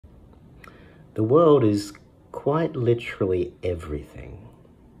The world is quite literally everything.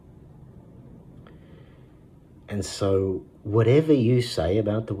 And so whatever you say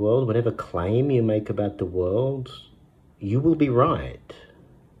about the world, whatever claim you make about the world, you will be right.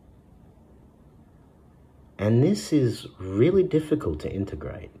 And this is really difficult to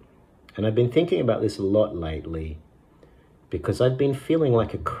integrate. And I've been thinking about this a lot lately because I've been feeling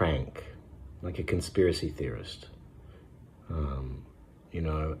like a crank, like a conspiracy theorist.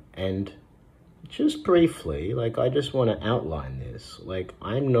 And just briefly, I just want to outline this.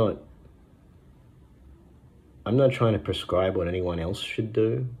 I'm not trying to prescribe what anyone else should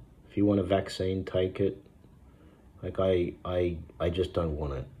do. If you want a vaccine, take it. I just don't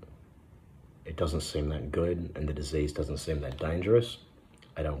want it. It doesn't seem that good, and the disease doesn't seem that dangerous.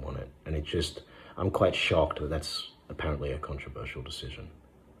 I don't want it. And I'm quite shocked that that's apparently a controversial decision.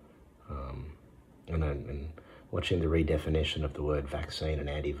 And watching the redefinition of the word vaccine and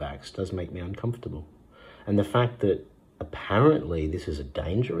anti-vax does make me uncomfortable. And the fact that apparently this is a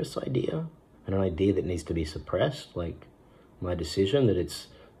dangerous idea, and an idea that needs to be suppressed, like my decision that it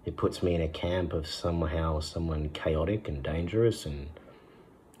puts me in a camp of someone chaotic and dangerous and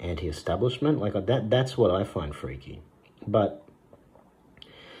anti-establishment, that's what I find freaky. But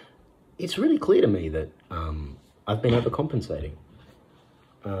it's really clear to me that I've been overcompensating.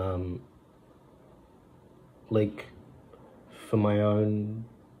 For my own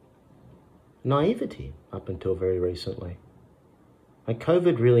naivety up until very recently.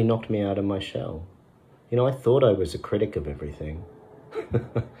 COVID really knocked me out of my shell. I thought I was a critic of everything.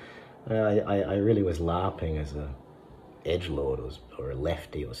 I really was LARPing as a edgelord or a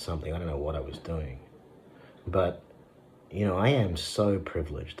lefty or something. I don't know what I was doing. But, I am so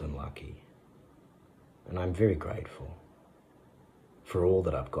privileged and lucky. And I'm very grateful for all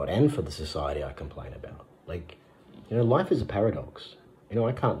that I've got and for the society I complain about. Life is a paradox.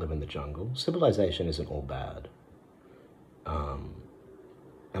 I can't live in the jungle. Civilization isn't all bad.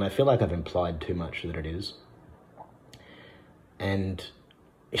 And I feel like I've implied too much that it is. And,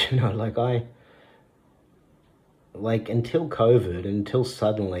 until COVID, until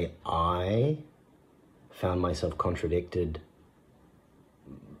suddenly I found myself contradicted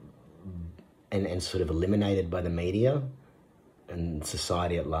and sort of eliminated by the media and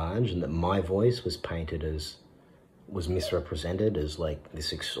society at large, and that my voice was painted as, was misrepresented as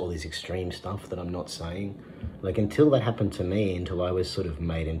all this extreme stuff that I'm not saying. Until that happened to me, until I was sort of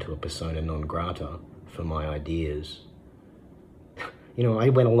made into a persona non grata for my ideas, I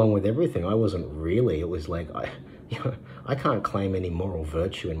went along with everything. I wasn't really, it was I can't claim any moral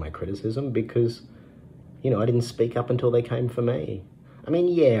virtue in my criticism because, I didn't speak up until they came for me.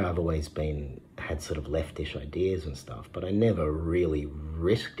 I've always had sort of leftish ideas and stuff, but I never really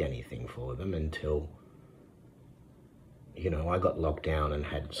risked anything for them until, I got locked down and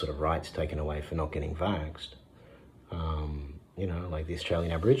had sort of rights taken away for not getting vaxxed. The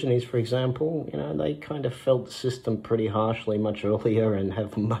Australian Aborigines, for example, they kind of felt the system pretty harshly much earlier and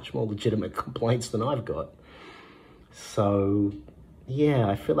have much more legitimate complaints than I've got. So, yeah,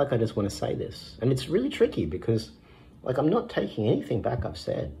 I feel like I just want to say this. And it's really tricky because, I'm not taking anything back I've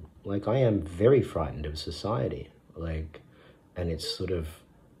said. I am very frightened of society. And it's sort of,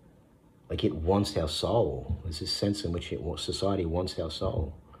 it wants our soul. There's this sense in which society wants our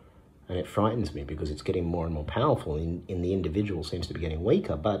soul. And it frightens me because it's getting more and more powerful in the individual seems to be getting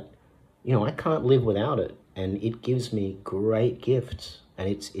weaker. But, I can't live without it. And it gives me great gifts. And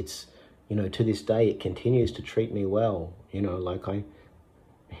it's to this day, it continues to treat me well. I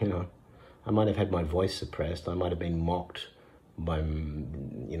might have had my voice suppressed. I might have been mocked by,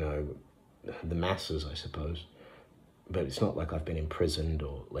 the masses, I suppose. But it's not like I've been imprisoned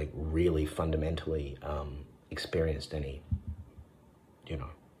or really fundamentally experienced any,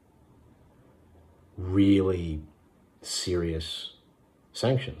 really serious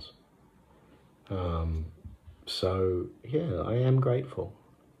sanctions. So yeah, I am grateful.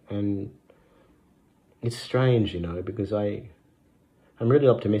 And it's strange, because I'm really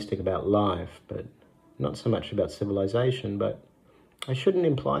optimistic about life, but not so much about civilization. But I shouldn't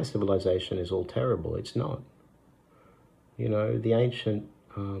imply civilization is all terrible. It's not. The ancient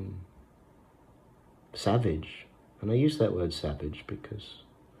savage, and I use that word savage because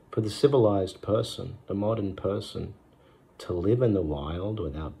for the civilized person, the modern person, to live in the wild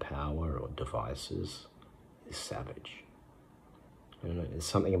without power or devices is savage. There's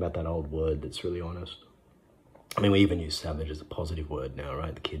something about that old word that's really honest. We even use savage as a positive word now,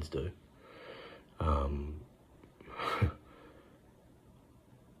 right? The kids do.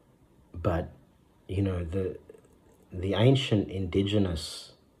 But, the ancient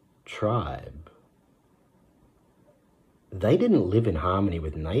indigenous tribe they didn't live in harmony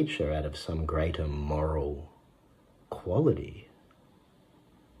with nature out of some greater moral quality.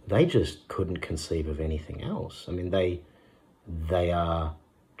 They just couldn't conceive of anything else. I mean, they are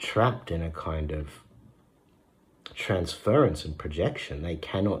trapped in a kind of transference and projection. They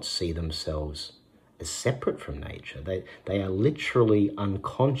cannot see themselves as separate from nature. They are literally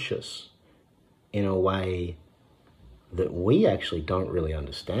unconscious in a way that we actually don't really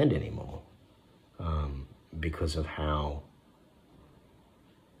understand anymore, because of how,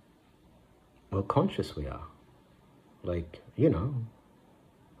 well, conscious we are. Like, you know,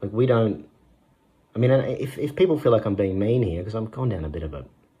 like we don't, I mean, if people feel like I'm being mean here, because I'm gone down a bit of a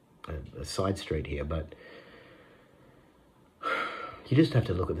side street here, but you just have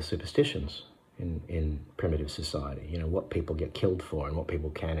to look at the superstitions in primitive society, you know, what people get killed for and what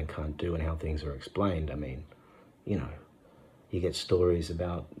people can and can't do and how things are explained. I mean, you know, you get stories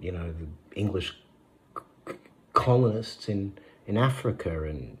about, you know, the English colonists in Africa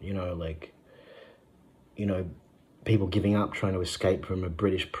and, you know, like, you know, people giving up trying to escape from a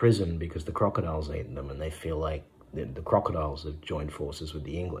British prison because the crocodiles ate them and they feel like the crocodiles have joined forces with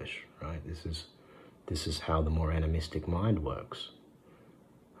the English, right? This is how the more animistic mind works.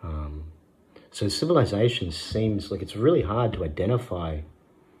 So civilization seems like it's really hard to identify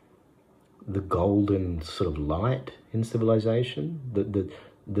the golden sort of light in civilization,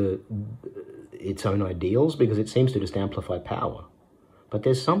 its own ideals, because it seems to just amplify power. But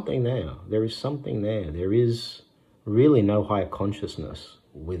there's something there. There is something there. There is really no higher consciousness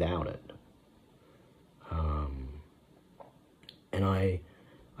without it. And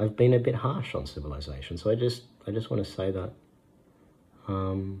I've been a bit harsh on civilization, so I just want to say that.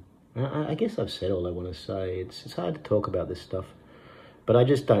 I guess I've said all I want to say. It's hard to talk about this stuff, but I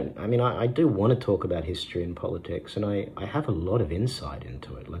just don't. I mean, I do want to talk about history and politics, and I have a lot of insight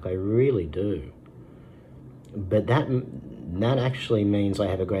into it. Like, I really do. But that actually means I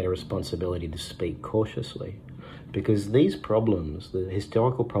have a greater responsibility to speak cautiously, because these problems, the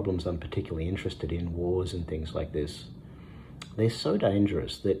historical problems I'm particularly interested in, wars and things like this, they're so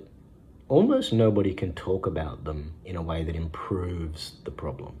dangerous that almost nobody can talk about them in a way that improves the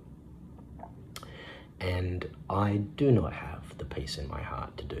problem. And I do not have the peace in my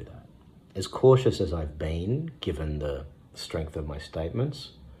heart to do that. As cautious as I've been, given the strength of my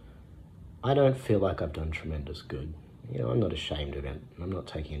statements, I don't feel like I've done tremendous good. You know, I'm not ashamed of it. I'm not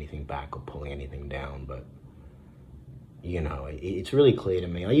taking anything back or pulling anything down, but, you know, it's really clear to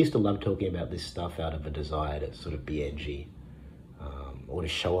me. I used to love talking about this stuff out of a desire to sort of be edgy, or to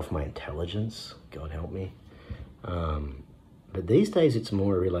show off my intelligence, God help me. But these days it's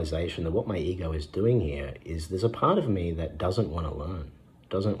more a realization that what my ego is doing here is there's a part of me that doesn't want to learn,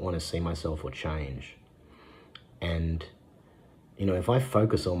 doesn't want to see myself or change. And, you know, if I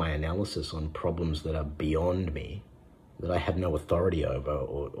focus all my analysis on problems that are beyond me, that I have no authority over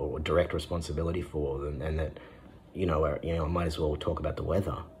or direct responsibility for, and that, you know, I might as well talk about the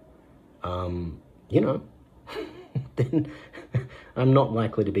weather, you know, then I'm not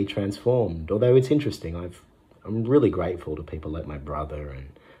likely to be transformed. Although it's interesting, I'm really grateful to people like my brother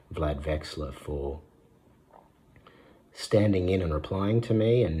and Vlad Vexler for standing in and replying to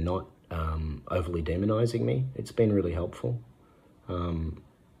me and not overly demonizing me. It's been really helpful. You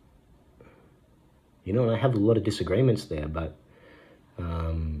know, and I have a lot of disagreements there, but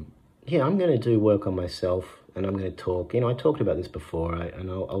yeah, I'm going to do work on myself, and I'm going to talk. You know, I talked about this before, and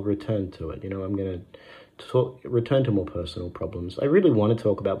I'll return to it. You know, I'm going to return to more personal problems. I really want to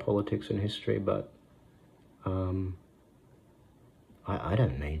talk about politics and history, but I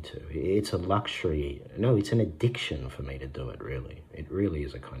don't need to. It's a luxury. No, it's an addiction for me to do it, really. It really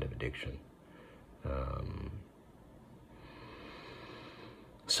is a kind of addiction.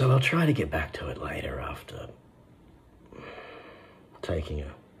 So I'll try to get back to it later after taking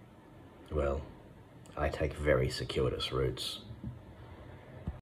well, I take very circuitous routes